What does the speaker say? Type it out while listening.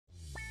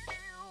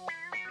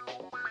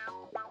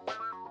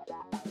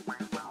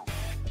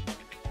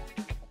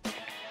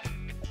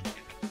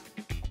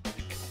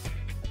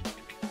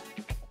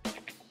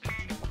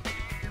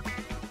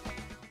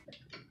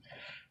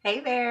Hey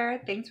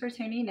there, thanks for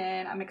tuning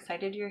in. I'm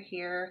excited you're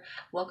here.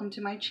 Welcome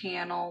to my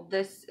channel.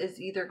 This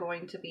is either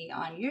going to be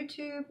on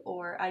YouTube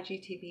or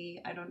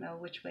IGTV. I don't know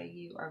which way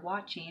you are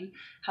watching.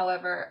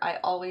 However, I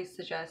always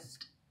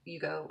suggest you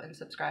go and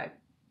subscribe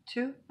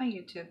to my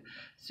YouTube.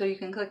 So you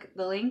can click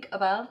the link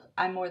above.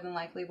 I more than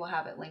likely will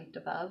have it linked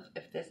above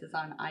if this is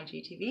on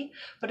IGTV.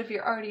 But if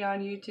you're already on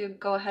YouTube,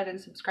 go ahead and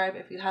subscribe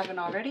if you haven't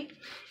already.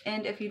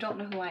 And if you don't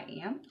know who I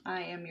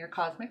am your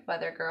Cosmic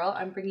Weather Girl.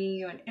 I'm bringing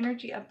you an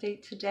energy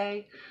update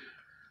today.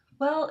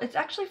 Well, it's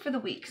actually for the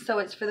week. So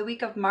it's for the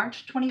week of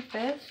March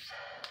 25th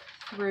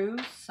through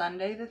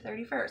Sunday the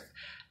 31st.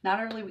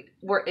 Not early,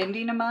 we're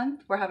ending a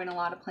month. We're having a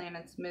lot of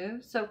planets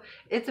move. So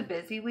it's a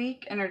busy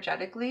week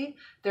energetically.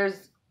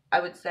 There's, I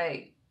would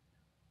say,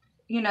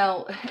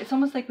 it's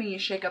almost like when you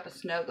shake up a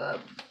snow globe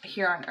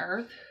here on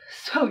Earth.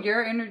 So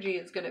your energy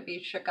is going to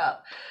be shook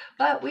up.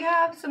 But we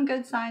have some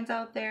good signs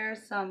out there,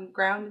 some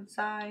grounded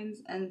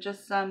signs, and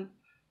just some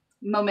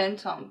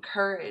momentum,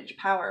 courage,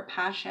 power,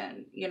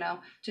 passion,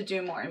 to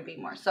do more and be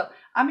more. So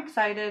I'm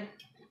excited.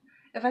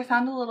 If I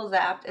sound a little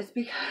zapped, it's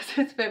because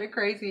it's been a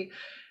crazy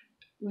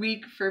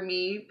week for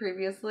me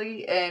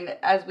previously. And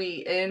as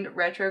we end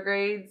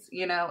retrogrades,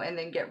 and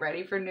then get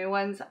ready for new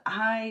ones,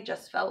 I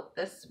just felt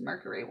this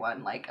Mercury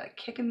one like a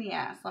kick in the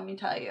ass, let me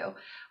tell you,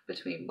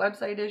 between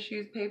website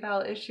issues,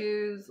 PayPal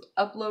issues,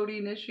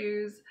 uploading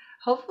issues.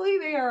 Hopefully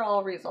they are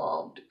all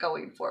resolved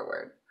going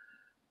forward.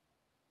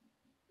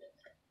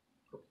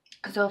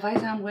 So if I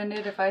sound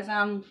winded, if I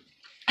sound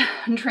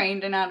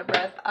drained and out of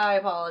breath, I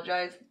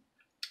apologize.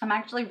 I'm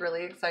actually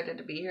really excited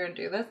to be here and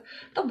do this.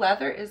 The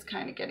weather is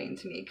kind of getting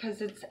to me because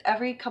it's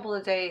every couple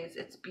of days,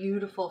 it's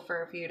beautiful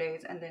for a few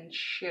days and then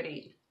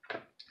shitty.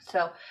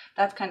 So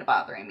that's kind of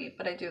bothering me,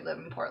 but I do live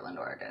in Portland,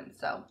 Oregon,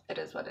 so it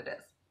is what it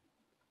is.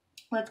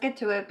 Let's get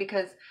to it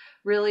because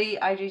really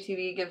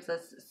IGTV gives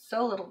us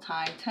so little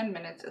time. 10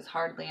 minutes is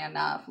hardly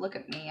enough. Look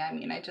at me. I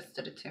mean, I just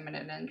did a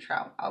 2-minute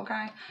intro.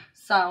 Okay.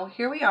 So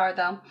here we are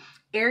though.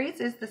 Aries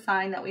is the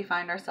sign that we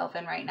find ourselves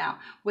in right now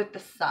with the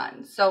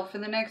sun. So for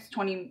the next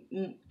 20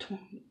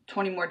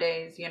 more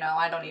days,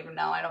 I don't even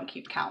know. I don't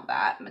keep count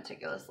that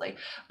meticulously.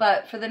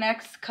 But for the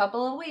next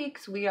couple of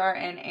weeks, we are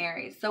in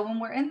Aries. So when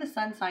we're in the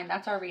sun sign,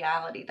 that's our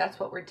reality. That's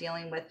what we're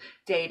dealing with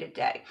day to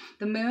day.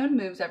 The moon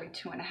moves every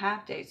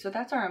 2.5 days. So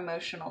that's our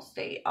emotional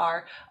state,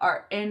 our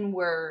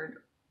inward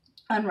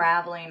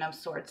unraveling of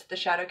sorts, the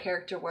shadow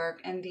character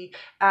work and the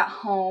at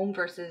home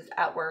versus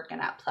at work and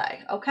at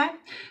play. Okay,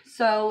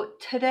 so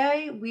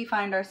today we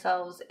find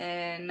ourselves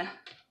in,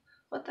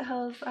 what the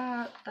hell is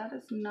that? That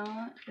is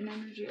not an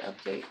energy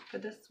update for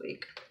this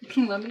week.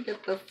 Let me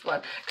get this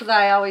one because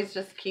I always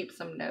just keep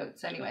some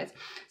notes anyways.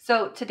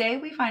 So today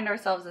we find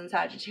ourselves in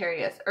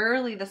Sagittarius.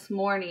 Early this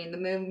morning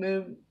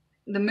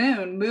the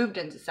moon moved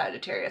into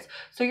Sagittarius.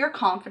 So your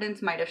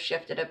confidence might have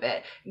shifted a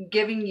bit,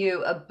 giving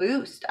you a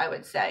boost, I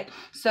would say.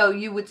 So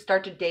you would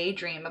start to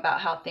daydream about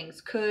how things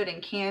could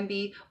and can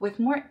be with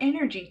more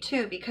energy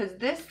too, because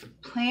this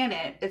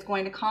planet is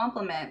going to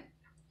complement,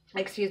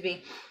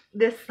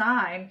 this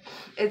sign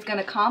is going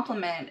to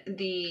complement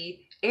the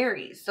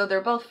Aries. So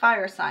they're both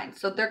fire signs.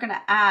 So they're going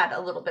to add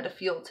a little bit of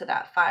fuel to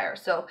that fire.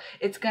 So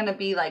it's going to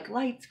be like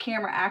lights,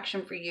 camera,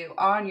 action for you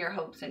on your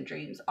hopes and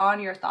dreams, on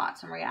your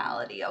thoughts and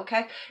reality.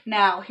 Okay.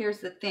 Now here's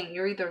the thing.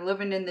 You're either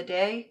living in the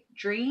day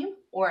dream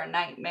or a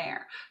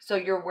nightmare. So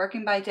you're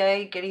working by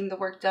day, getting the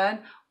work done,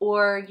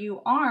 or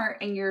you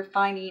aren't and you're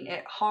finding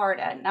it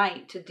hard at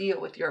night to deal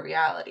with your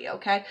reality.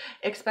 Okay.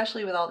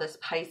 Especially with all this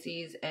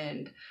Pisces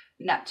and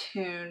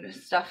Neptune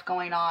stuff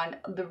going on.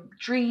 The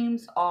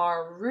dreams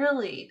are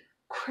really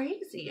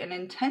crazy and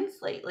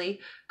intense lately,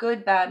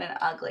 good, bad, and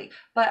ugly.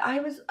 But I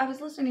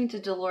was listening to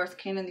Dolores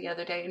Cannon the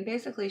other day, and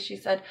basically she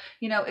said,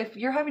 if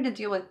you're having to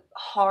deal with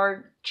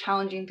hard,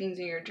 challenging things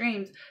in your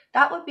dreams,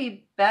 that would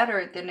be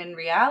better than in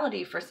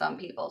reality for some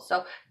people.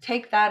 So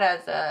take that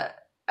as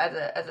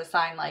a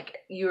sign, like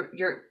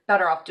you're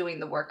better off doing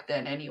the work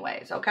then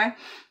anyways. Okay.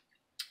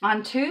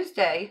 On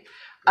Tuesday,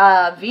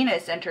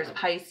 Venus enters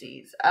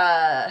Pisces.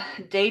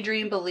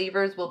 Daydream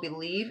believers will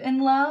believe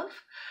in love,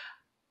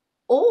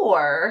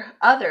 or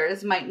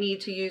others might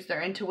need to use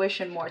their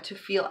intuition more to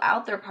feel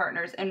out their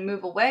partners and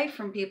move away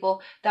from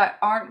people that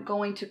aren't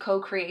going to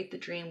co-create the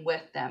dream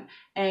with them.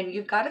 And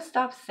you've got to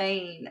stop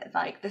saying,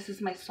 like, this is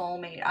my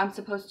soulmate, I'm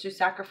supposed to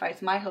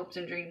sacrifice my hopes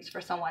and dreams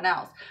for someone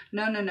else.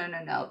 No.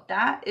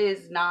 That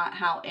is not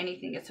how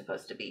anything is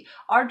supposed to be.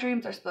 Our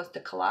dreams are supposed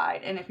to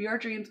collide. And if your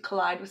dreams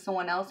collide with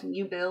someone else and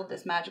you build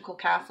this magical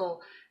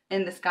castle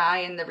in the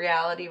sky in the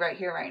reality right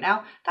here, right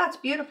now, that's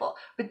beautiful.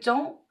 But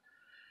don't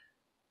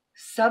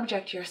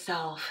subject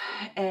yourself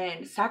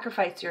and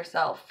sacrifice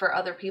yourself for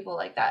other people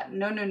like that.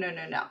 No.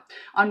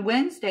 On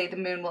Wednesday, the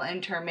moon will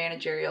enter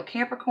managerial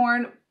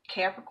Capricorn,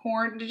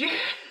 did you?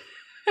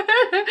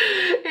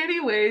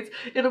 Anyways,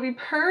 it'll be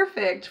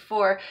perfect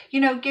for,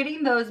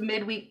 getting those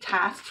midweek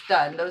tasks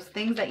done, those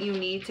things that you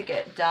need to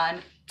get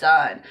done.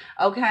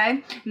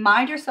 Okay?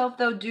 Mind yourself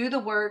though, do the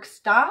work,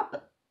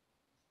 stop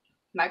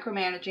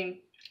micromanaging,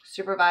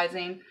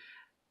 supervising,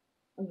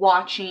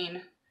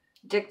 watching,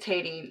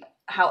 dictating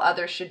how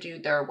others should do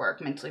their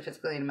work mentally,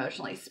 physically, and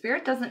emotionally.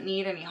 Spirit doesn't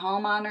need any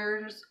hall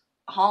monitors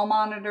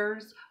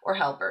or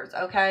helpers,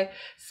 okay?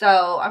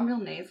 So I'm real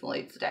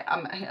nasally today.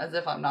 I'm as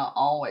if I'm not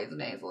always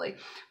nasally.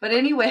 But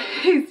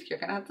anyways, you're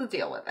gonna have to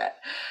deal with it.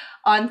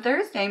 On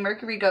Thursday,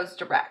 Mercury goes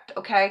direct,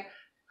 okay?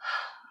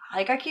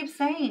 Like I keep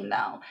saying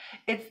though,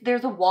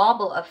 there's a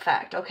wobble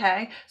effect,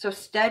 okay? So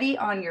steady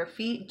on your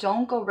feet.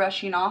 Don't go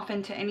rushing off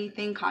into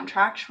anything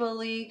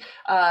contractually,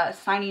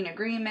 signing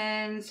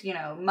agreements,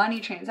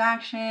 money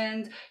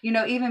transactions.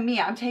 Even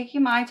me, I'm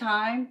taking my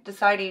time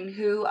deciding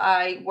who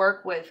I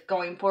work with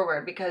going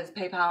forward, because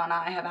PayPal and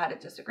I have had a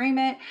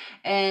disagreement,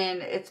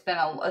 and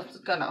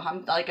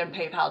I'm like in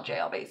PayPal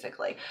jail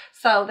basically.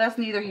 So that's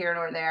neither here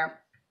nor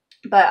there.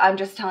 But I'm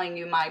just telling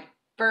you my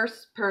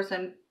first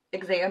person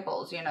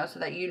examples, so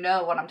that you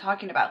know what I'm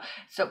talking about.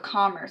 So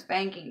commerce,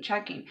 banking,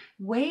 checking,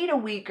 wait a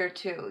week or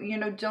two,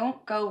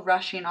 don't go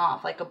rushing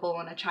off like a bull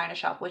in a china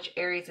shop, which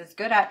Aries is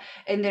good at,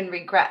 and then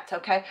regrets,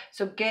 okay?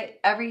 So get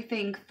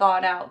everything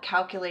thought out,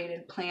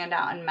 calculated, planned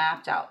out, and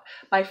mapped out.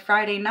 By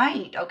Friday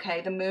night,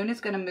 okay, the moon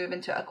is going to move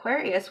into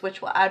Aquarius,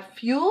 which will add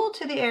fuel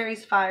to the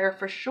Aries fire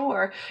for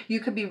sure. You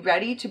could be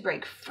ready to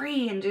break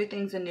free and do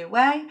things a new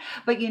way,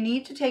 but you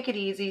need to take it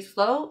easy.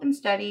 Slow and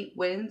steady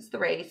wins the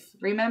race.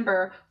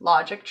 Remember,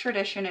 logic,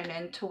 tradition, and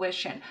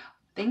intuition.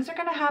 Things are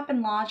going to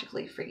happen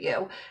logically for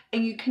you,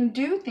 and you can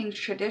do things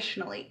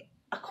traditionally.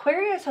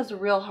 Aquarius has a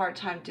real hard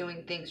time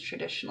doing things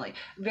traditionally.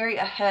 Very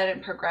ahead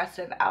and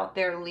progressive, out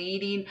there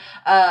leading,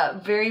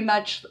 very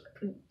much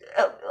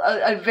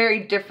a very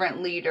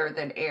different leader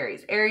than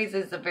Aries. Aries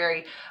is a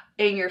very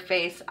in your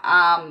face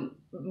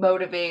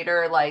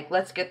motivator, like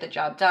let's get the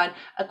job done.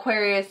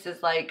 Aquarius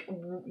is like,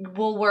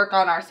 we'll work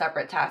on our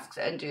separate tasks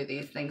and do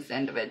these things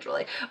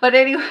individually. But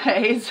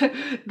anyways,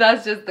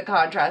 that's just the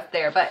contrast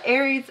there. But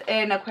Aries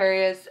and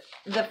Aquarius,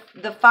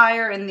 the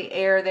fire and the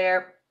air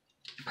there,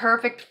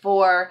 perfect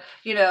for,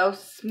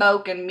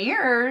 smoke and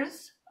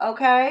mirrors.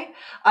 Okay.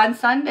 On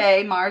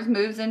Sunday, Mars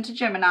moves into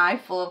Gemini,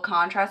 full of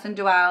contrast and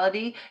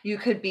duality. You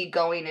could be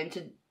going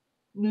into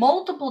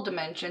multiple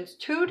dimensions,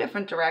 2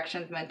 different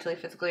directions, mentally,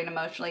 physically, and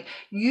emotionally.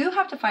 You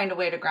have to find a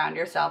way to ground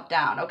yourself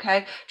down,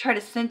 okay? Try to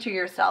center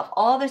yourself.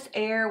 All this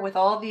air with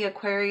all the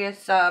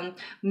Aquarius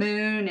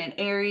moon and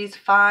Aries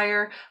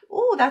fire,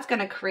 ooh, that's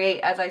going to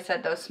create, as I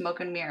said, those smoke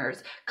and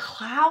mirrors,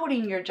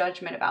 clouding your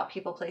judgment about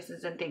people,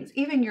 places, and things,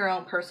 even your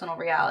own personal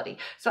reality.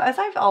 So as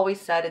I've always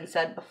said and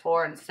said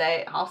before, and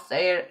I'll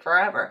say it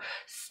forever,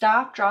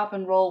 stop, drop,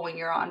 and roll when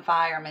you're on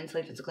fire,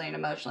 mentally, physically, and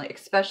emotionally,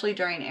 especially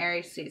during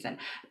Aries season.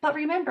 But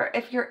remember,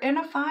 if you're in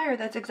a fire,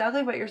 that's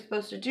exactly what you're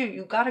supposed to do.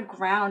 You got to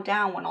ground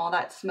down when all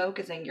that smoke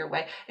is in your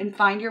way and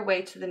find your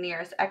way to the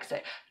nearest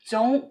exit.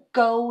 Don't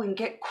go and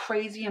get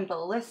crazy and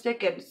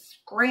ballistic and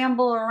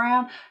scramble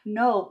around.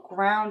 No,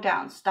 ground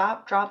down.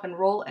 Stop, drop, and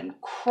roll, and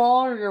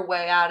crawl your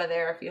way out of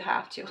there if you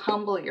have to.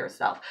 Humble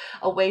yourself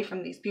away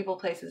from these people,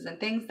 places,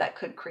 and things that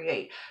could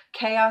create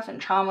chaos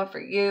and trauma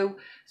for you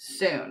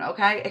soon,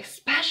 okay?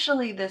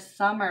 Especially this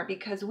summer,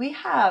 because we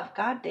have,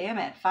 god damn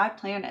it, 5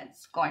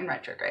 planets going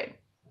retrograde.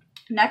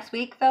 Next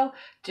week, though,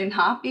 do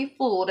not be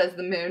fooled as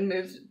the moon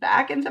moves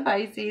back into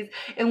Pisces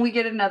and we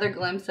get another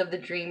glimpse of the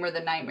dream or the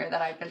nightmare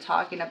that I've been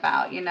talking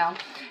about,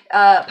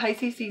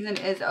 Pisces season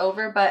is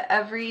over, but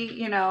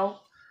every,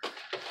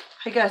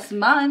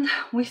 month,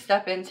 we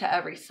step into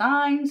every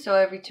sign. So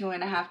every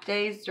 2.5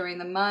 days during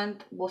the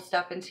month, we'll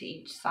step into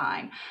each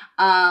sign.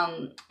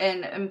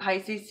 And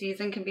Pisces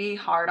season can be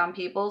hard on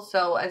people.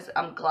 So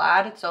I'm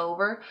glad it's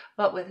over.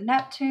 But with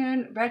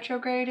Neptune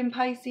retrograde in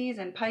Pisces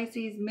and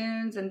Pisces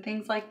moons and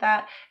things like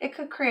that, it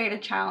could create a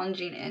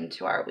challenging end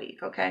to our week,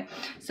 okay?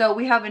 So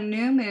we have a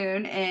new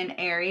moon in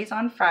Aries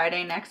on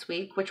Friday next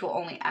week, which will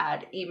only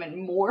add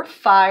even more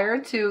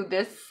fire to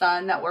this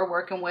sun that we're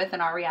working with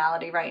in our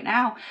reality right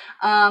now.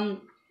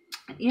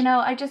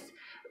 I just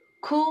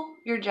cool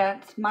your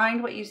jets,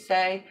 mind what you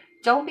say.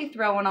 Don't be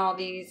throwing all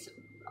these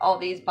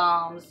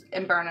bombs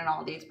and burning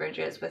all these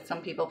bridges with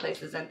some people,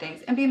 places, and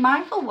things. And be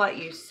mindful what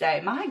you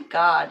say. My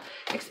God,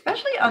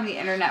 especially on the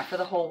internet for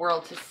the whole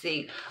world to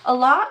see. A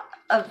lot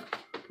of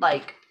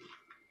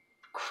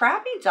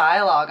crappy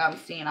dialogue I'm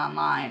seeing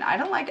online. I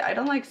don't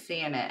like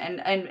seeing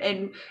it.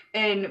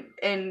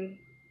 And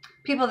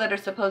people that are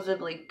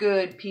supposedly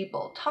good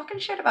people talking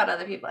shit about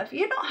other people. If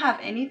you don't have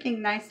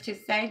anything nice to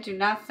say, do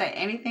not say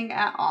anything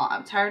at all.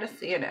 I'm tired of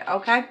seeing it,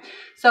 okay?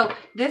 So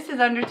this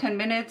is under 10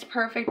 minutes.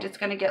 Perfect. It's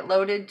going to get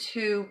loaded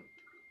to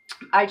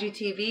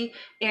IGTV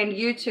and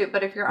YouTube.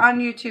 But if you're on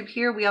YouTube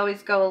here, we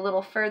always go a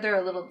little further,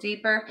 a little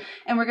deeper.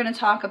 And we're going to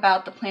talk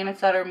about the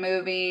planets that are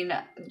moving.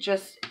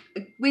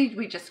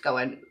 We just go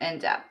in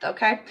depth,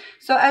 okay?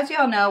 So as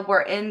y'all know,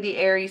 we're in the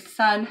Aries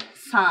sun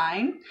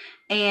sign.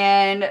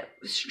 And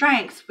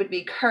strengths would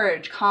be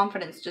courage,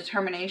 confidence,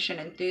 determination,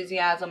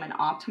 enthusiasm, and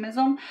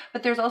optimism.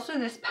 But there's also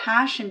this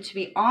passion to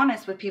be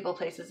honest with people,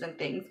 places, and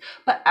things.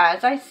 But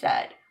as I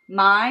said,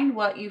 mind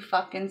what you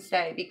fucking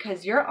say,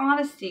 because your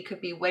honesty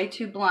could be way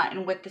too blunt.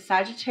 And with the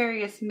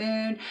Sagittarius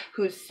moon,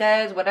 who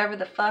says whatever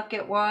the fuck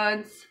it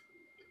wants,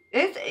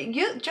 It's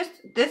you just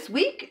this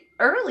week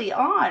early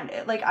on.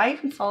 Like I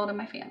even saw it in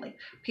my family.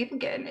 People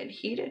getting it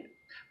heated.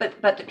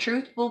 But the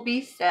truth will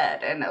be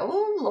said, and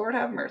oh Lord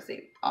have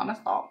mercy on us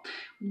all.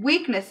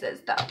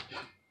 Weaknesses though.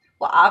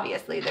 Well,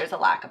 obviously there's a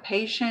lack of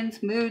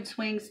patience, mood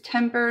swings,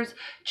 tempers,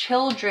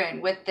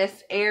 children with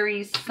this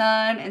Aries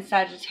sun and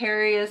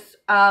Sagittarius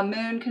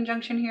moon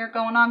conjunction here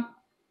going on.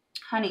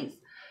 Honeys,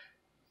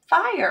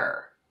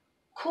 fire.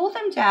 Cool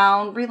them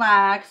down,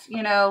 relax,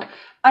 you know,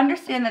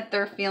 understand that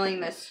they're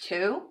feeling this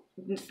too.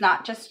 It's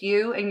not just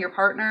you and your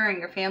partner and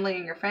your family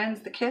and your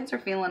friends. The kids are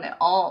feeling it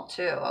all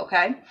too,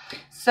 okay?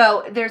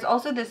 So there's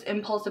also this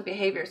impulsive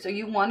behavior. So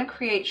you want to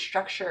create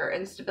structure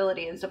and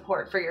stability and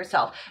support for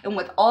yourself. And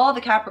with all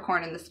the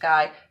Capricorn in the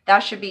sky, that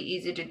should be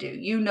easy to do.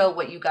 You know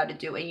what you got to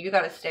do and you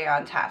got to stay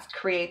on task.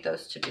 Create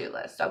those to-do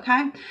lists,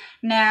 okay?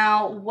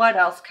 Now, what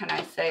else can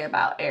I say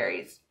about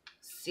Aries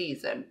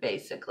season,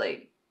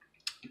 basically?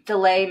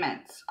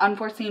 Delayments,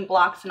 unforeseen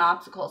blocks and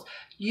obstacles.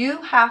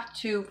 You have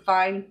to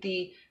find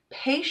the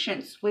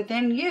patience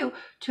within you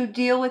to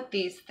deal with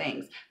these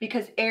things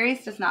because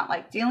Aries does not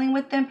like dealing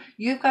with them.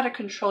 You've got to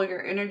control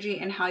your energy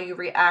and how you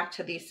react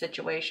to these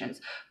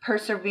situations.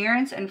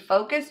 Perseverance and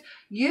focus.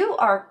 You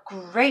are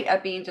great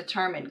at being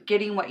determined,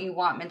 getting what you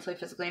want mentally,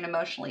 physically, and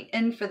emotionally,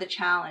 in for the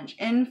challenge,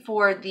 in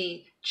for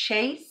the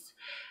chase.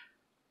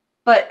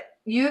 But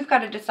you've got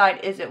to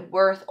decide, is it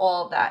worth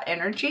all that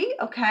energy?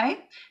 Okay.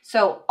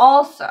 So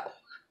also,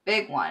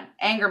 big one,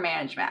 anger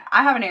management.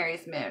 I have an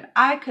Aries moon.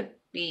 I could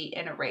be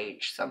in a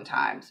rage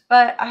sometimes,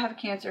 but I have a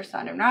Cancer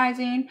sun and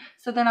rising.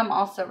 So then I'm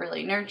also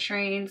really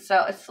nurturing.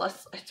 So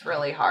it's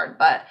really hard.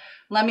 But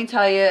let me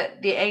tell you,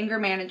 the anger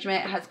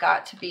management has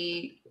got to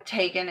be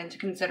taken into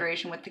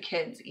consideration with the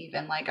kids,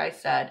 even like I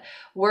said.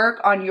 Work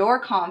on your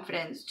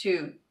confidence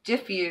to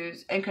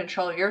diffuse and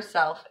control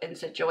yourself in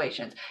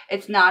situations.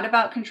 It's not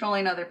about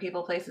controlling other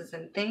people, places,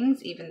 and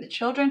things, even the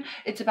children.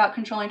 It's about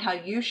controlling how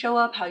you show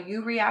up, how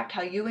you react,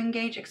 how you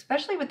engage,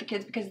 especially with the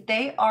kids, because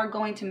they are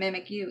going to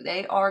mimic you.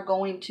 They are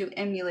going to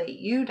emulate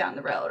you down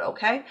the road,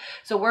 okay?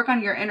 So work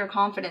on your inner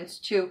confidence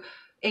to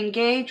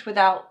engage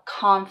without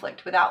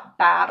conflict, without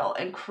battle,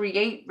 and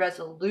create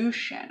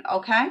resolution,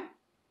 okay?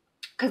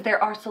 Because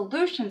there are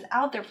solutions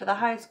out there for the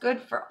highest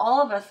good for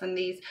all of us in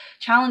these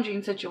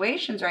challenging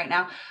situations right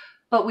now.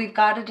 But we've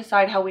got to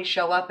decide how we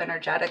show up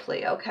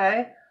energetically,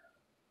 okay?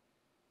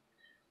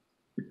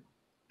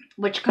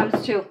 Which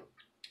comes to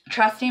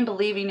trusting,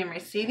 believing, and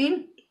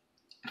receiving.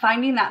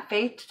 Finding that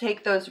faith to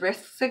take those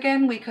risks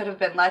again. We could have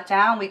been let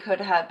down. We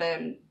could have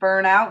been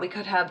burnt out. We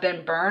could have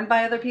been burned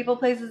by other people,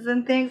 places,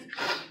 and things.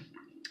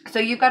 So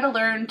you've got to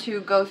learn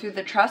to go through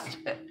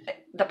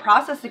the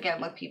process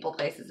again with people,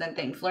 places, and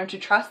things. Learn to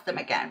trust them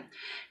again.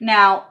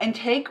 Now, and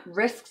take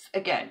risks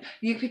again.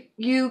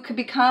 You could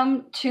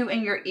become too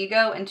in your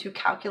ego and too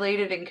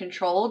calculated and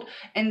controlled,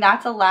 and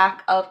that's a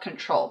lack of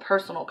control,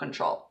 personal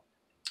control.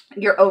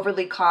 You're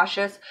overly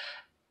cautious.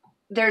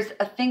 There's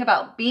a thing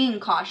about being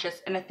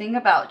cautious and a thing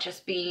about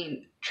just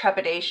being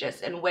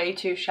trepidatious and way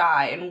too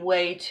shy and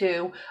way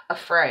too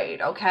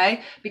afraid,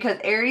 okay? Because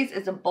Aries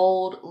is a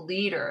bold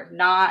leader,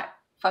 not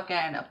fucking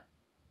a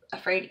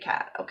fraidy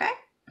cat, okay?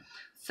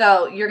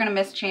 So you're going to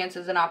miss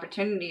chances and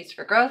opportunities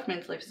for growth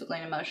mentally, physically,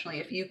 and emotionally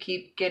if you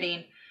keep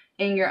getting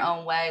in your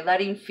own way,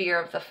 letting fear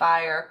of the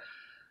fire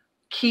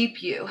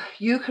keep you.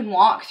 You can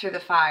walk through the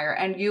fire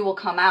and you will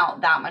come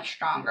out that much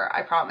stronger.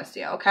 I promise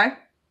you, okay?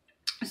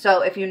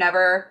 So if you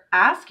never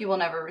ask, you will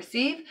never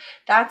receive.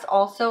 That's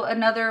also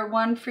another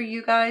one for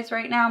you guys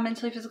right now,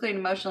 mentally, physically, and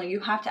emotionally. You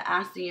have to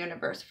ask the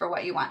universe for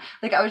what you want.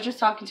 Like I was just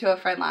talking to a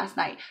friend last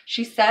night.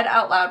 She said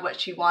out loud what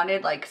she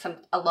wanted, like some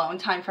alone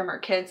time from her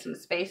kids, some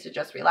space to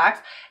just relax.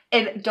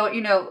 And don't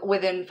you know,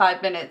 within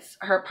 5 minutes,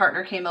 her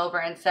partner came over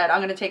and said, I'm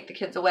going to take the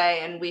kids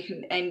away and we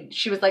can, and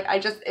she was like, I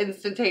just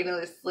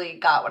instantaneously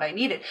got what I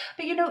needed.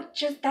 But you know,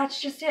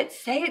 that's just it.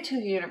 Say it to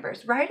the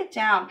universe, write it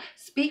down,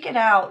 speak it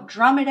out,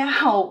 drum it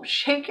out,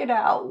 shake it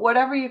out,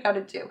 whatever you got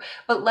to do.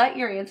 But let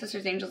your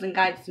ancestors, angels, and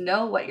guides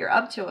know what you're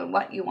up to and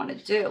what you want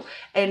to do.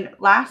 And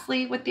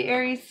lastly, with the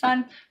Aries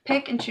sun,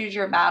 pick and choose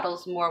your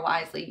battles more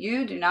wisely.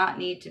 You do not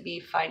need to be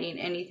fighting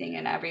anything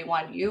and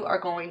everyone. You are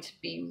going to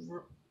be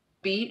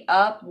beat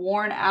up,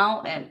 worn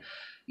out, and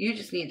you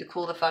just need to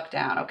cool the fuck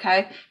down,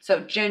 okay? So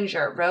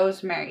ginger,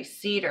 rosemary,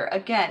 cedar.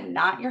 Again,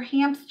 not your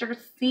hamster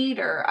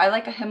cedar. I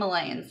like a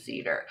Himalayan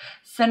cedar.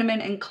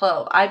 Cinnamon and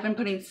clove. I've been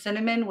putting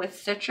cinnamon with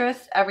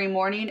citrus every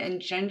morning and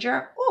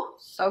ginger. Oh,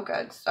 so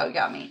good. So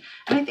yummy.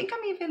 And I think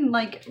I'm even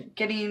like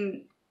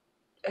getting,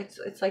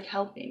 it's like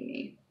helping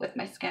me with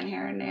my skin,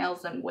 hair, and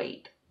nails and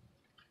weight.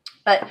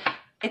 But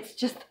it's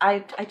just, I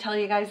tell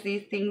you guys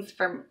these things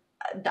from,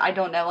 I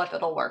don't know if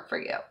it'll work for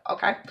you,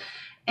 okay?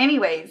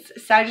 Anyways,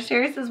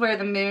 Sagittarius is where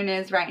the moon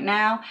is right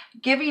now.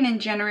 Giving and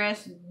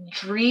generous,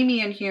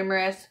 dreamy and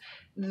humorous.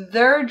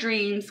 Their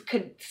dreams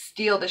could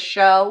steal the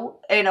show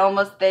and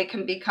almost they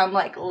can become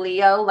like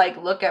Leo, like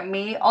look at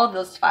me, all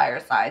those fire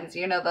signs,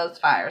 you know, those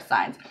fire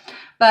signs.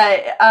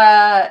 But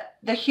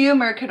the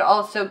humor could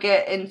also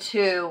get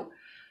into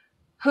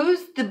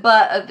who's the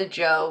butt of the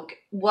joke?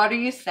 What are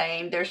you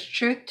saying? There's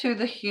truth to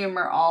the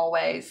humor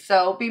always.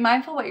 So be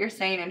mindful what you're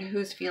saying and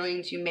whose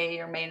feelings you may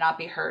or may not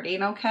be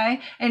hurting, okay?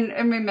 And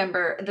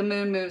remember, the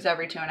moon moves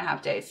every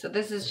 2.5 days. So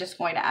this is just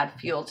going to add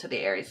fuel to the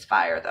Aries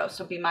fire, though.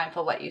 So be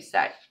mindful what you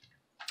say.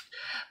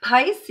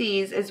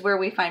 Pisces is where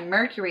we find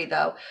Mercury,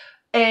 though.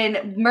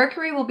 And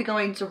Mercury will be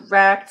going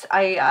direct.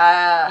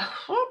 Where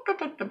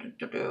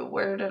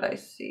did I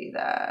see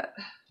that?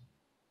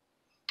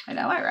 I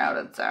know I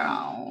wrote it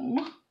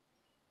down.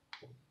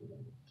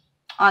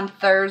 On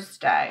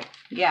Thursday.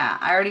 Yeah,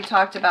 I already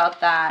talked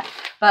about that.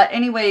 But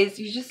anyways,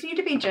 you just need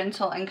to be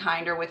gentle and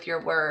kinder with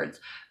your words.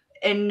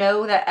 And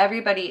know that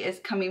everybody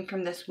is coming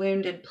from this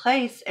wounded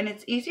place, and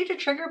it's easy to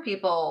trigger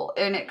people,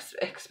 and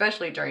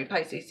especially during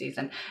Pisces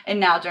season.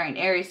 And now during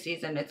Aries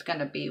season, it's going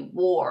to be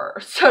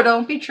war. So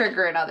don't be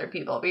triggering other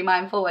people. Be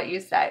mindful what you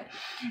say.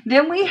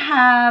 Then we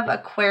have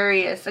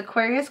Aquarius.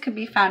 Aquarius could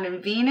be found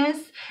in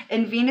Venus,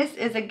 and Venus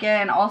is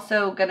again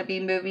also going to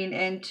be moving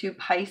into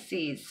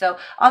Pisces. So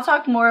I'll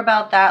talk more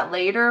about that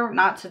later.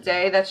 Not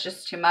today. That's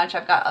just too much.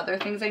 I've got other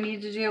things I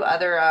need to do,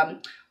 other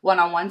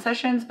one-on-one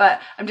sessions,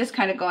 but I'm just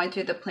kind of going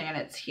through the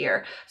planets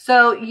here.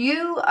 So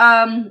you,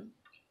 in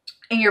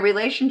your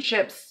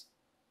relationships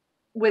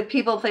with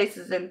people,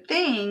 places, and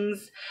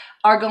things,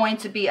 are going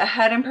to be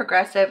ahead and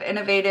progressive,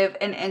 innovative,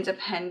 and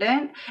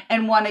independent,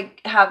 and want to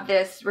have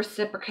this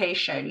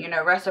reciprocation, you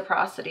know,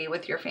 reciprocity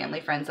with your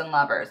family, friends, and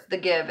lovers, the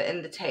give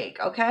and the take,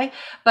 okay?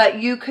 But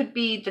you could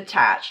be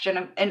detached,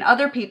 and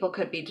other people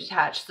could be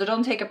detached, so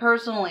don't take it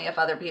personally if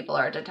other people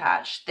are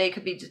detached. They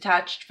could be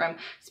detached from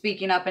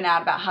speaking up and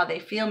out about how they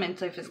feel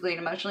mentally, physically, and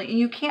emotionally, and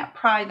you can't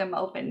pry them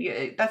open.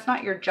 That's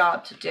not your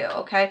job to do,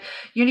 okay?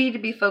 You need to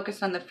be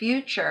focused on the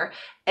future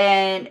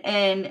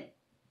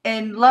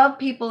and love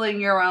people in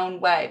your own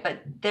way, but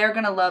they're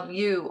going to love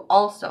you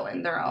also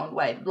in their own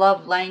way.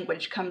 Love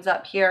language comes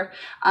up here.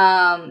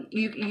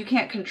 You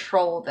can't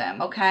control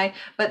them, okay?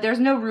 But there's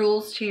no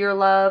rules to your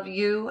love.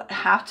 You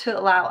have to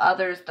allow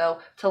others, though,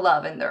 to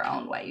love in their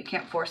own way. You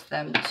can't force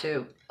them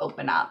to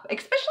open up,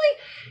 especially,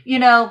 you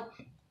know,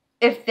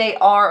 if they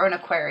are an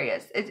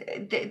Aquarius.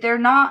 They're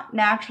not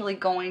naturally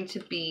going to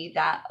be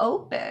that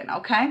open,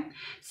 okay?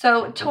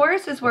 So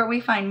Taurus is where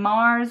we find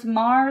Mars.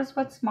 Mars,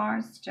 what's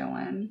Mars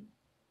doing?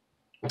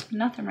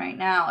 Nothing right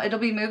now. It'll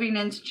be moving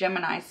into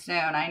Gemini soon.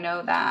 I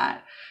know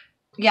that.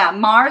 Yeah,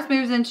 Mars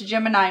moves into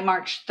Gemini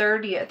March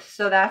 30th.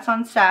 So that's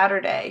on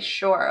Saturday.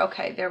 Sure.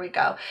 Okay, there we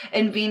go.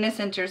 And Venus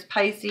enters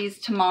Pisces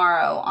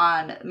tomorrow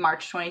on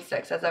March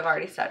 26th, as I've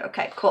already said.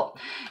 Okay, cool.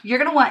 You're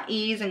going to want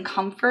ease and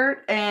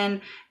comfort, and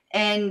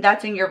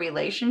that's in your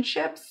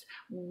relationships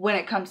when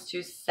it comes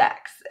to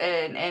sex.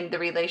 And the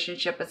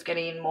relationship is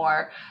getting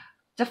more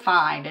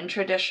defined and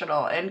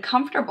traditional and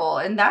comfortable,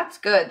 and that's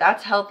good.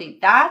 That's healthy.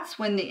 That's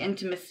when the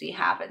intimacy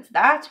happens.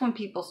 That's when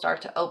people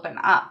start to open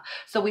up.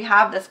 So we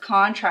have this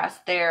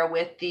contrast there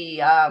with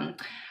the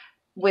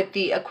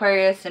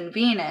Aquarius and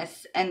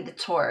Venus and the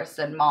Taurus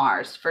and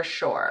Mars for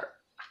sure.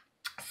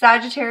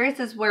 Sagittarius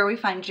is where we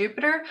find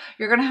Jupiter.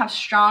 You're going to have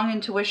strong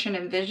intuition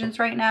and visions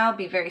right now.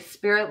 Be very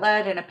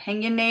spirit-led and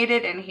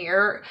opinionated. And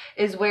here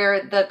is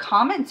where the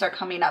comments are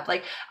coming up.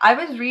 Like, I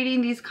was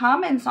reading these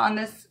comments on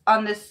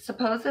this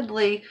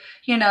supposedly,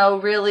 you know,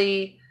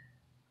 really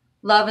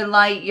love and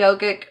light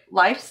yogic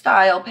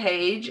lifestyle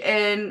page,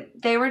 and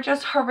they were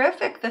just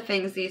horrific, the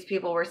things these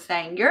people were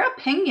saying. Your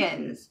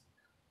opinions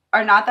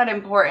are not that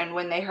important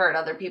when they hurt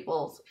other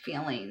people's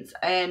feelings,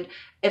 and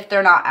if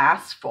they're not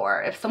asked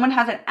for. If someone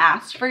hasn't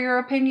asked for your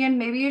opinion,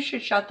 maybe you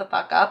should shut the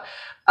fuck up,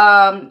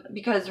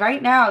 because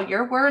right now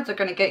your words are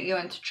going to get you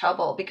into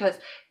trouble, because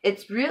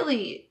it's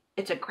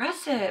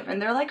aggressive, and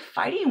they're like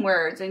fighting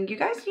words, and you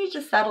guys need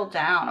to settle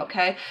down,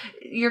 okay?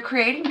 You're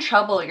creating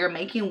trouble, you're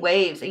making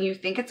waves, and you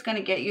think it's going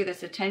to get you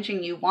this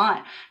attention you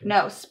want.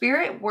 No,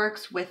 spirit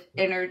works with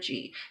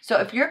energy. So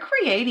if you're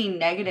creating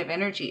negative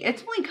energy,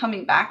 it's only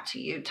coming back to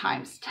you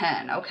times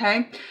 10,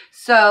 okay?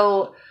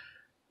 So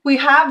we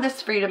have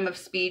this freedom of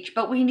speech,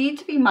 but we need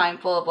to be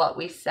mindful of what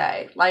we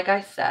say. Like I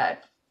said,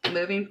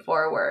 moving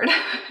forward.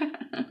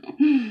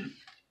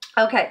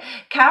 Okay,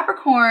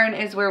 Capricorn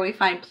is where we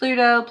find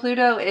Pluto.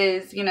 Pluto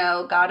is, you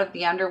know, god of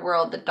the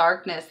underworld, the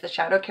darkness, the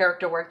shadow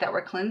character work that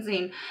we're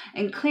cleansing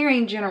and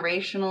clearing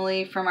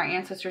generationally from our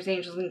ancestors,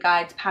 angels, and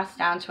guides passed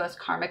down to us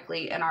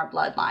karmically in our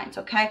bloodlines,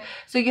 okay?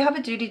 So you have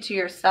a duty to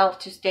yourself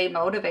to stay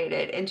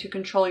motivated and to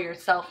control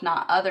yourself,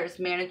 not others.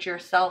 Manage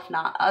yourself,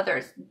 not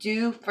others.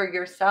 Do for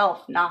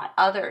yourself, not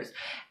others.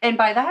 And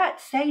by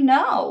that, say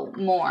no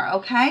more,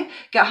 okay?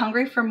 Get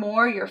hungry for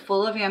more. You're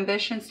full of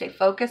ambition. Stay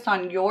focused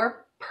on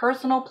your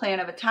personal plan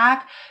of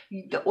attack,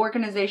 the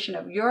organization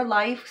of your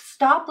life.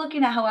 Stop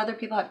looking at how other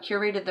people have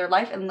curated their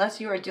life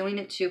unless you are doing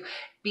it to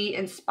be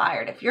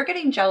inspired. If you're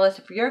getting jealous,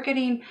 if you're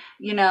getting,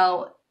 you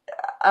know,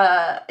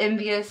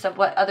 envious of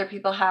what other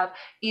people have,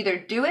 either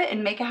do it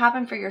and make it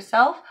happen for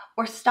yourself,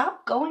 or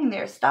stop going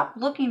there. Stop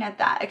looking at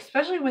that,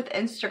 especially with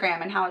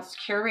Instagram and how it's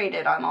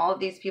curated on all of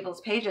these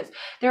people's pages.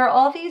 There are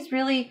all these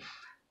really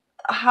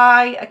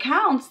high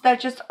accounts that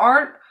just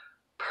aren't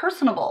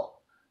personable.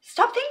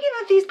 Stop thinking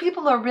that these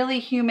people are really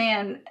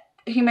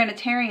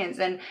humanitarians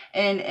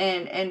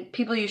and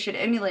people you should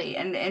emulate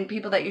and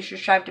people that you should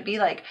strive to be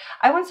like.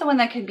 I want someone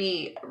that can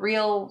be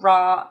real,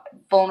 raw,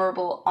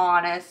 vulnerable,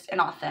 honest, and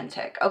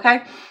authentic.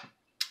 Okay,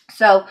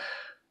 so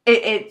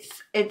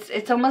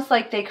it's almost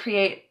like they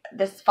create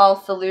this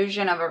false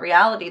illusion of a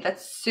reality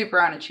that's super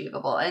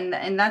unachievable,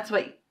 and that's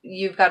what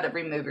you've got to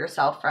remove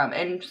yourself from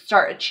and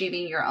start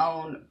achieving your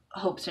own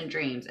hopes and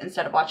dreams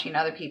instead of watching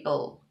other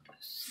people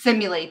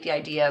simulate the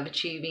idea of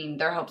achieving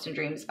their hopes and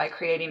dreams by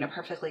creating a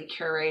perfectly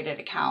curated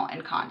account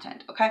and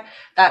content. Okay,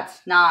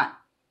 that's not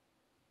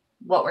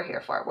what we're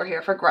here for. We're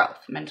here for growth,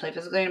 mentally,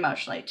 physically, and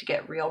emotionally, to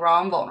get real,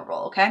 raw, and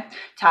vulnerable. Okay,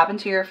 tap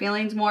into your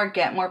feelings more,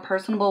 get more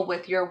personable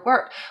with your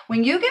work.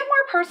 When you get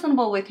more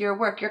personable with your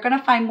work, you're going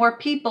to find more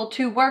people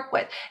to work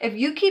with. If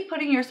you keep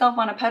putting yourself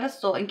on a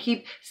pedestal and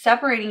keep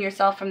separating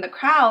yourself from the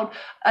crowd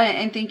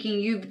and thinking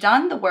you've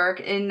done the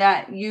work and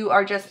that you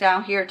are just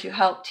down here to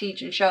help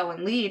teach and show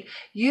and lead,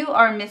 you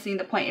are missing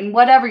the point in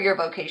whatever your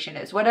vocation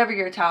is, whatever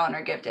your talent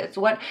or gift is.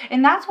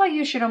 And that's why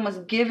you should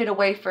almost give it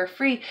away for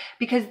free,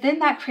 because then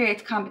that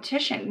creates competition.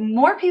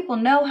 More people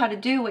know how to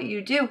do what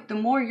you do, the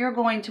more you're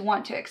going to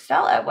want to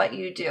excel at what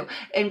you do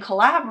and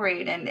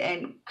collaborate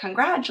and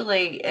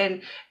congratulate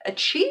and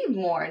achieve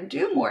more and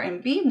do more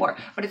and be more.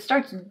 But it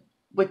starts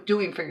with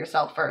doing for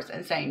yourself first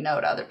and saying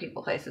no to other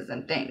people, places,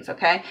 and things.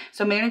 Okay,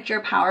 so manage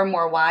your power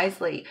more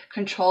wisely,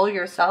 control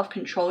yourself,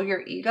 control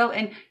your ego,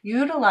 and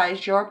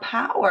utilize your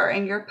power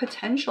and your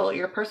potential,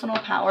 your personal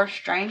power,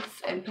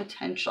 strengths, and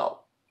potential.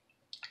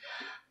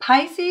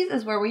 Pisces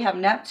is where we have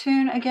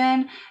Neptune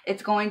again.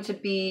 It's going to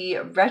be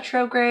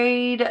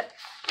retrograde,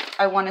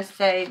 I want to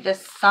say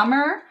this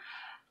summer,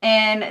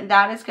 and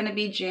that is going to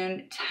be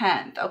June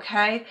 10th,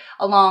 okay?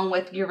 Along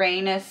with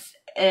Uranus,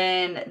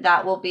 and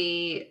that will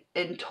be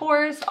in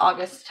Taurus,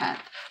 August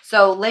 10th.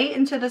 So late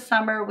into the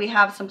summer, we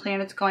have some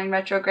planets going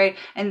retrograde,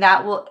 and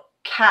that will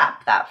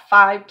cap that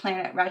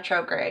 5-planet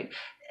retrograde.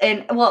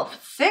 And, well,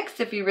 6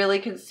 if you really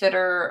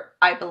consider,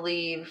 I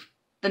believe,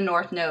 the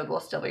North Node will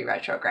still be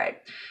retrograde.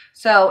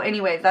 So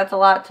anyways, that's a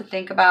lot to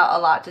think about,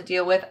 a lot to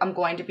deal with. I'm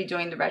going to be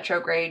doing the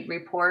retrograde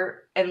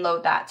report and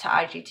load that to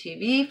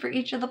IGTV for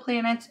each of the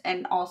planets,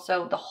 and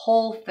also the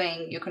whole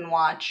thing you can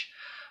watch.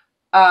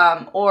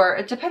 Or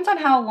it depends on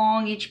how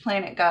long each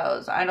planet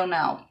goes. I don't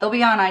know. They'll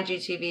be on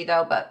IGTV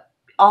though, but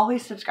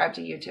always subscribe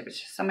to YouTube.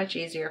 It's just so much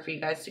easier for you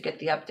guys to get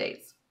the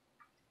updates.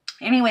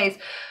 Anyways,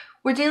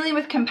 we're dealing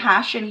with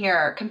compassion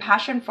here,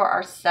 compassion for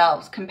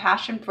ourselves,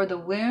 compassion for the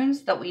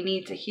wounds that we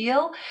need to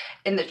heal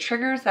and the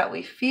triggers that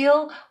we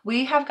feel.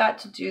 We have got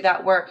to do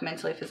that work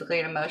mentally, physically,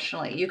 and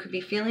emotionally. You could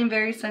be feeling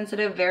very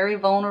sensitive, very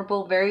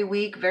vulnerable, very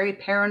weak, very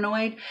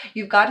paranoid.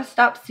 You've got to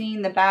stop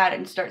seeing the bad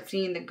and start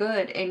seeing the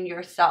good in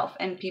yourself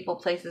and people,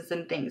 places,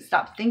 and things.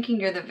 Stop thinking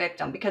you're the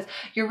victim, because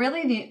you're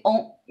really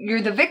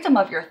you're the victim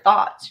of your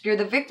thoughts. You're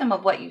the victim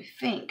of what you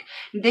think.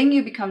 And then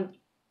it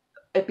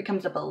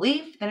becomes a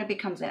belief, then it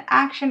becomes an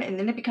action, and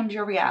then it becomes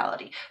your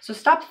reality. So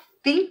stop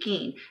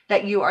thinking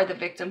that you are the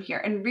victim here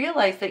and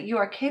realize that you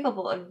are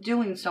capable of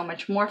doing so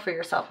much more for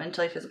yourself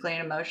mentally, physically,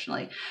 and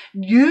emotionally.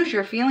 Use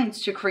your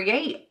feelings to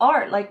create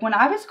art. Like when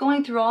I was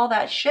going through all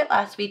that shit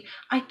last week,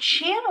 I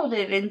channeled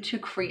it into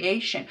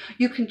creation.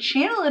 You can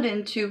channel it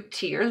into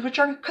tears, which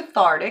are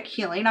cathartic,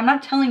 healing. I'm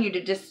not telling you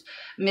to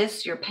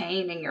dismiss your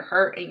pain and your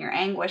hurt and your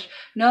anguish.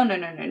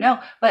 No.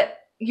 But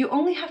you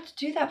only have to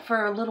do that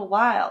for a little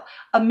while,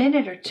 a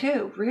minute or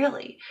two,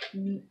 really.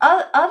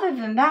 Other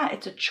than that,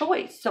 it's a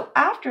choice. So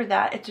after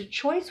that, it's a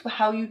choice with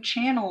how you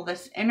channel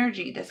this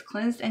energy, this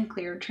cleansed and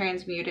cleared,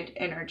 transmuted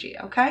energy,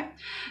 okay?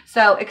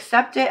 So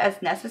accept it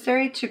as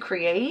necessary to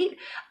create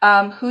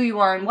who you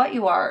are and what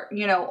you are,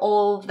 you know,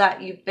 all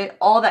that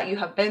you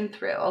have been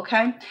through,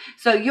 okay?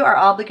 So you are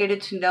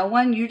obligated to no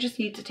one. You just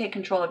need to take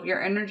control of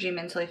your energy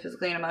mentally,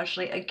 physically, and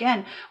emotionally.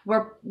 Again,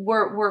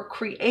 we're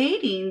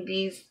creating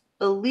these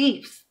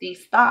beliefs,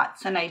 these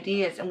thoughts and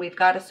ideas, and we've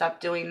got to stop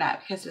doing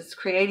that because it's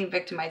creating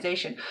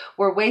victimization.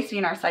 We're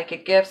wasting our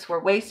psychic gifts,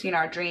 we're wasting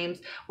our dreams,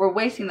 we're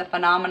wasting the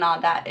phenomena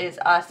that is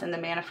us and the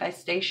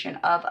manifestation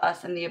of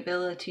us and the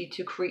ability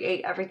to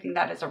create everything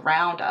that is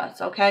around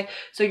us, okay?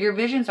 So your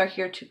visions are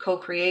here to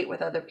co-create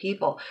with other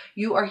people.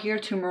 You are here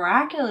to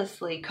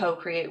miraculously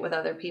co-create with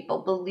other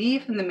people.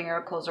 Believe in the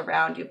miracles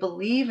around you,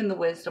 believe in the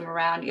wisdom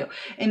around you,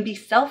 and be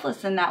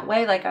selfless in that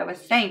way. Like I was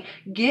saying,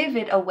 give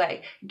it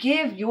away.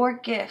 Give your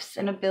gifts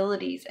and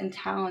abilities and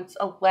talents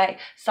away.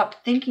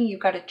 Stop thinking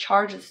you've got to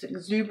charge this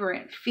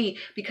exuberant fee,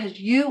 because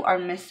you are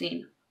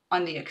missing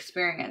on the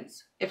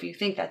experience if you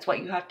think that's what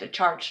you have to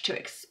charge to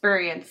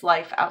experience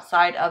life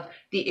outside of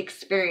the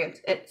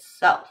experience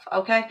itself,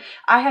 okay?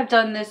 I have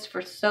done this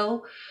for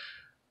so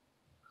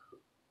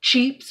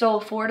cheap, so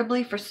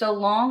affordably, for so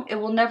long. It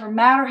will never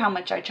matter how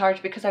much I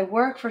charge, because I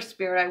work for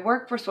spirit, I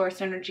work for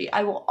source energy.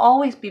 I will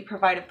always be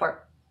provided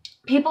for.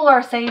 People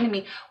are saying to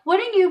me,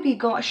 shouldn't you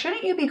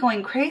be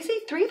going crazy?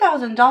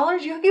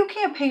 $3,000? You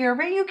can't pay your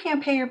rent, you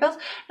can't pay your bills.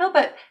 No,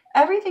 but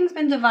Everything's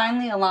been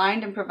divinely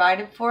aligned and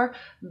provided for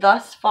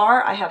thus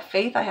far. I have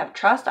faith. I have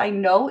trust. I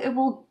know it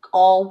will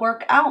all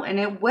work out, and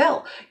it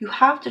will. You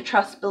have to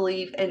trust,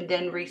 believe, and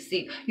then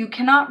receive. You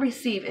cannot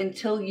receive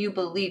until you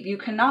believe. You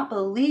cannot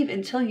believe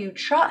until you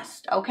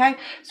trust, okay?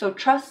 So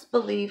trust,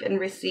 believe, and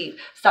receive.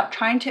 Stop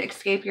trying to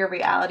escape your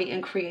reality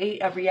and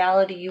create a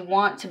reality you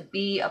want to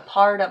be a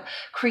part of.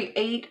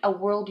 Create a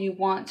world you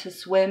want to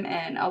swim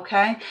in,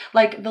 okay?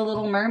 Like the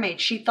Little Mermaid,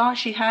 she thought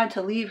she had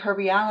to leave her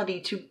reality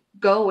to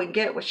go and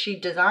get what she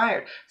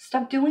desired.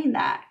 Stop doing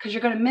that, because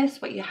you're going to miss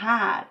what you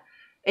had.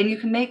 And you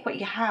can make what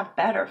you have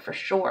better for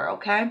sure,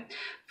 okay?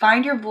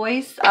 Find your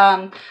voice.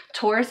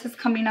 Taurus is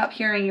coming up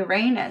here in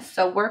Uranus.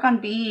 So work on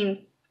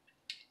being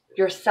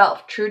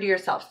yourself, true to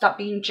yourself. Stop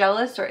being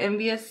jealous or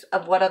envious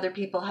of what other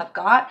people have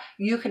got.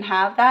 You can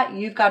have that.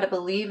 You've got to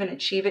believe and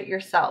achieve it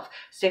yourself.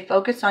 Stay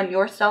focused on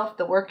yourself,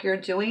 the work you're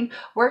doing.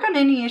 Work on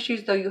any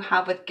issues, though, you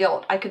have with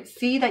guilt. I could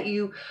see that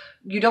you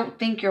don't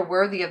think you're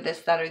worthy of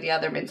this, that, or the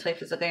other, mentally,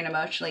 physically, and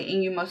emotionally,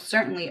 and you most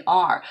certainly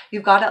are.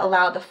 You've got to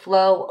allow the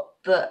flow,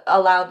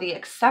 allow the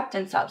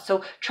acceptance of.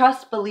 So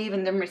trust, believe,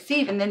 and then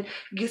receive. And then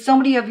so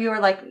many of you are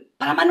like,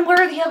 but I'm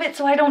unworthy of it,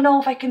 so I don't know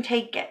if I can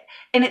take it.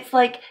 And it's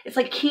like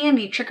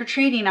candy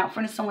trick-or-treating out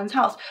front of someone's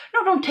house.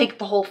 No, don't take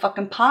the whole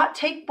fucking pot.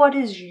 Take what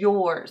is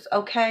yours,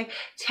 okay?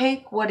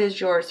 Take what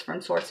is yours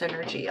from Source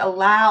Energy.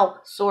 Allow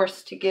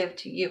Source to give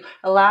to you.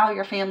 Allow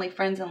your family,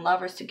 friends, and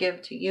lovers to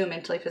give to you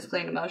mentally, physically,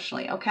 and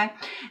emotionally, okay?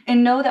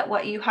 And know that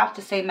what you have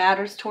to say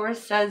matters.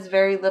 Taurus says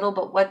very little,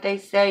 but what they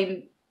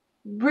say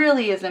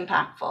really is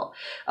impactful,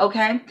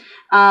 okay?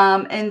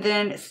 And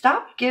then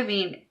stop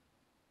giving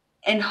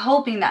and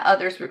hoping that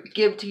others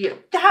give to you.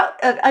 That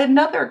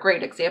another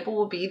great example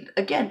will be,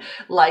 again,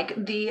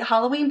 like the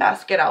Halloween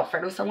basket out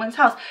front of someone's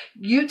house.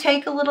 You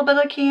take a little bit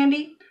of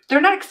candy.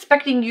 They're not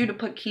expecting you to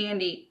put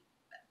candy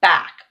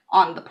back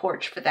on the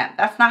porch for them.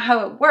 That's not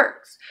how it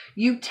works.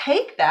 You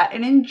take that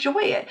and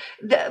enjoy it.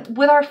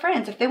 With our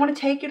friends, if they want to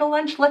take you to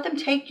lunch, let them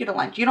take you to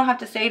lunch. You don't have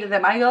to say to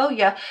them, I owe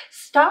you.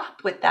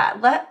 Stop with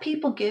that. Let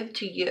people give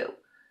to you,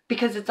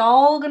 because it's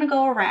all going to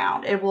go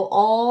around. It will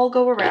all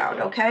go around,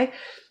 okay?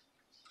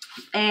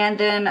 And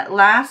then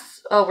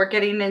last, we're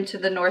getting into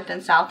the North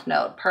and South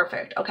Node.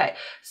 Perfect. Okay.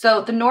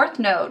 So the North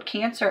Node,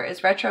 Cancer,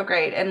 is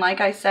retrograde. And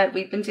like I said,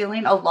 we've been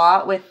dealing a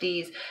lot with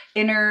these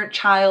inner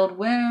child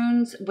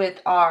wounds with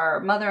our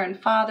mother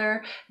and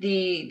father,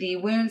 the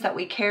wounds that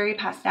we carry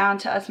passed down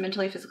to us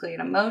mentally, physically,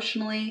 and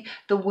emotionally,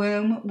 the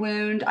womb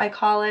wound, I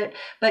call it.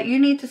 But you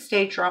need to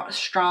stay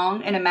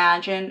strong and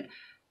imagine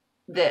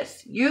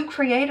this. You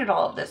created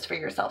all of this for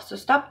yourself. So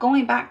stop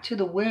going back to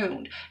the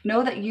wound.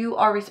 Know that you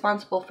are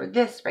responsible for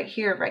this right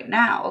here, right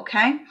now,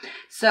 okay?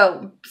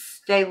 So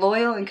stay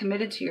loyal and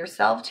committed to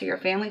yourself, to your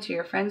family, to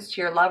your friends,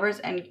 to your lovers,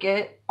 and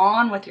get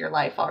on with your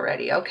life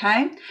already,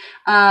 okay?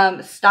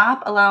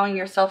 Stop allowing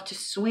yourself to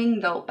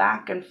swing, though,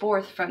 back and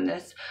forth from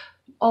this,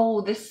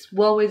 oh, this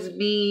woe is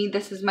me,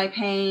 this is my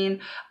pain,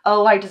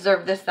 oh, I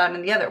deserve this, that,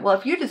 and the other. Well,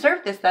 if you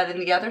deserve this, that, and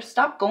the other,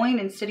 stop going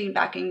and sitting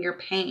back in your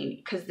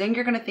pain, because then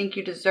you're going to think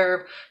you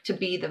deserve to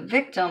be the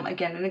victim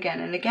again and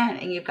again and again,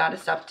 and you've got to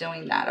stop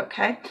doing that,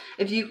 okay?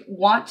 If you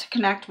want to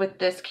connect with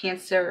this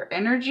Cancer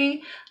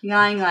energy,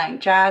 ylang ylang,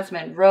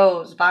 jasmine,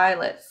 rose,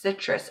 violet,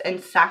 citrus,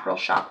 and sacral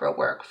chakra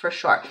work for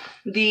sure.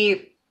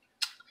 The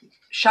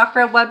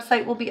chakra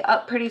website will be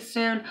up pretty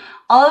soon.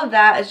 All of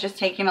that is just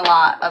taking a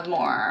lot of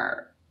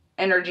more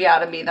energy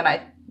out of me than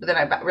I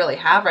really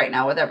have right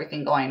now with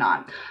everything going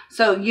on.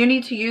 So you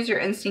need to use your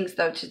instincts,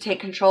 though, to take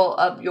control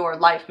of your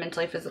life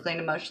mentally, physically,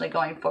 and emotionally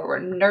going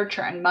forward.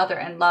 Nurture and mother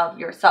and love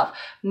yourself.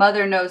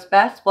 Mother knows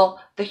best. Well,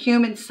 the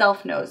human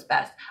self knows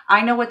best.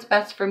 I know what's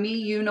best for me.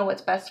 You know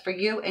what's best for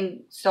you,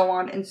 and so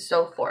on and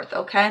so forth,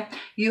 okay?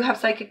 You have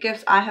psychic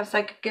gifts. I have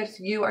psychic gifts.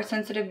 You are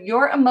sensitive.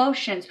 Your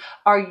emotions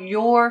are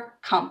your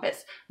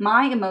compass.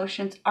 My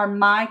emotions are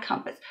my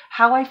compass.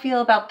 How I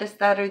feel about this,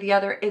 that, or the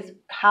other is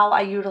how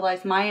I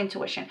utilize my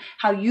intuition.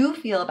 How you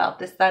feel about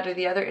this, that, or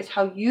the other is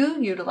how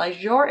you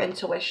utilize your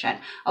intuition,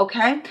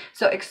 okay?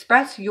 So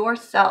express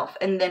yourself,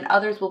 and then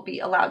others will be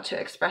allowed to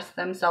express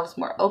themselves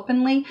more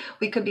openly.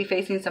 We could be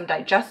facing some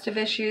digestive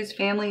issues,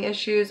 family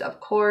issues, of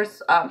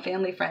course,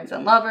 family, friends,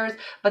 and lovers,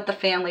 but the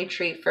family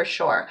tree for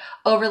sure.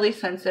 Overly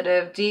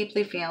sensitive,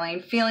 deeply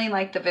feeling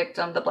like the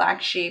victim, the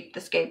black sheep,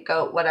 the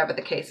scapegoat, whatever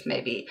the case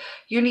may be.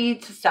 You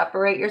need to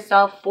separate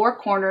yourself, 4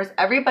 corners.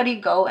 Everybody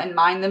go and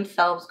mind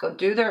themselves, go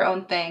do their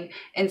own thing,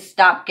 and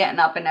stop getting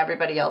up in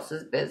everybody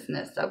else's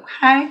business,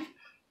 okay?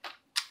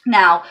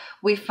 Now,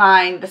 we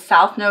find the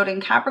South Node in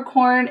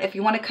Capricorn. If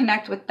you want to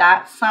connect with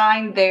that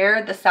sign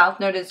there, the South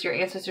Node is your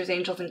ancestors,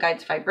 angels, and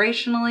guides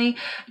vibrationally.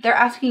 They're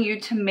asking you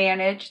to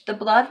manage the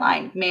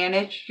bloodline,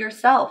 manage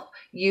yourself.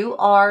 You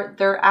are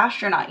their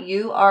astronaut.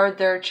 You are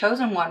their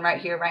chosen one right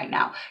here, right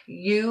now.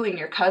 You and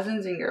your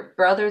cousins and your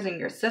brothers and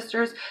your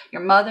sisters,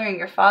 your mother and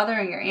your father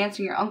and your aunts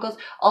and your uncles,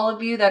 all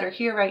of you that are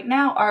here right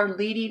now are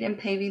leading and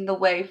paving the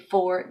way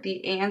for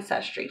the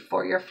ancestry,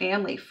 for your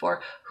family,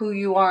 for who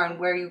you are and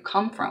where you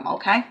come from,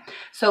 okay?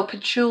 So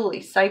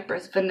patchouli,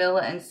 cypress,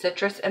 vanilla, and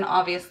citrus, and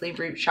obviously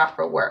root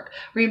chakra work.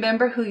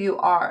 Remember who you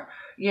are,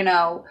 you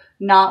know,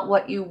 not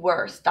what you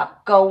were.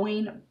 Stop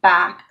going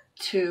back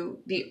to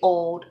the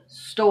old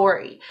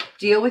story.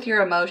 Deal with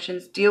your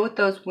emotions, deal with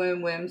those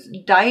wounds,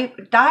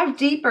 dive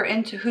deeper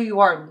into who you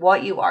are and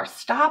what you are.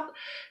 Stop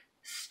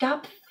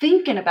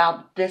thinking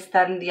about this,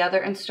 that, and the other,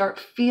 and start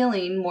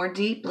feeling more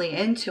deeply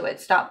into it.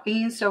 Stop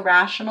being so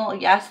rational.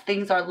 Yes,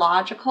 things are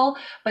logical,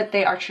 but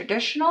they are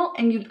traditional,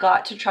 and you've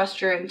got to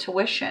trust your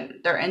intuition.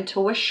 They're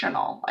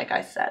intuitional, like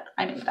I said.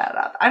 I made that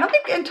up. I don't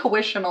think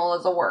intuitional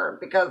is a word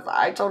because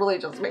I totally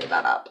just made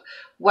that up.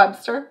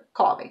 Webster,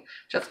 call me.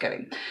 Just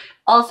kidding.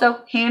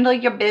 Also, handle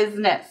your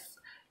business.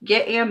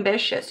 Get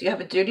ambitious. You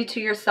have a duty to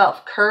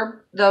yourself.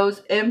 Curb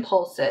those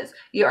impulses.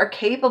 You are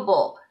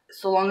capable.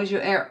 So long as you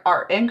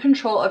are in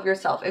control of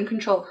yourself, in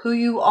control of who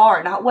you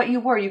are, not what you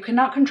were. You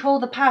cannot control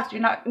the past.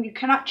 You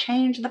cannot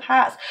change the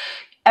past.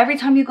 Every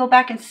time you go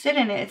back and sit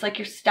in it, it's like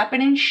you're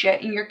stepping in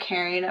shit and you're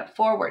carrying it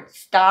forward.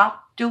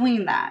 Stop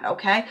doing that,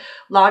 okay?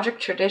 Logic,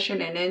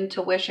 tradition, and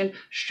intuition,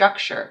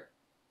 structure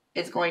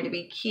is going to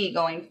be key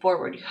going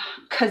forward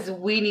because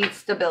we need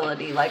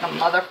stability like a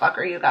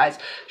motherfucker, you guys.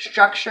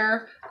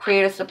 Structure,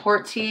 create a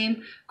support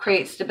team,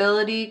 create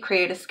stability,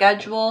 create a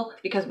schedule,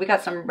 because we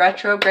got some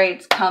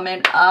retrogrades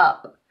coming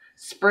up.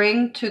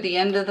 Spring to the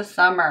end of the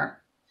summer,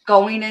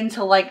 going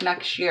into like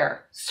next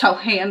year. So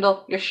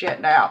handle your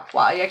shit now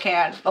while you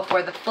can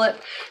before the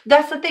flip.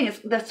 That's the thing, is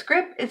the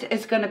script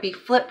is going to be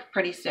flipped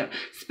pretty soon.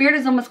 Spirit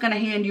is almost going to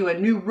hand you a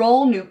new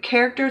role, new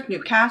characters,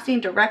 new casting,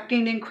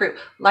 directing, and crew.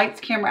 Lights,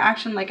 camera,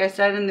 action, like I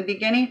said in the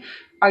beginning.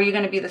 Are you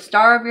going to be the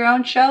star of your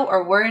own show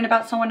or worrying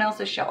about someone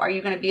else's show? Are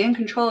you going to be in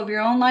control of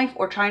your own life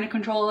or trying to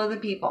control other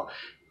people?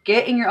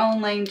 Get in your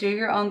own lane, do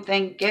your own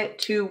thing, get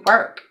to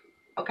work.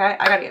 Okay?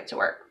 I got to get to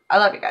work. I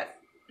love you guys.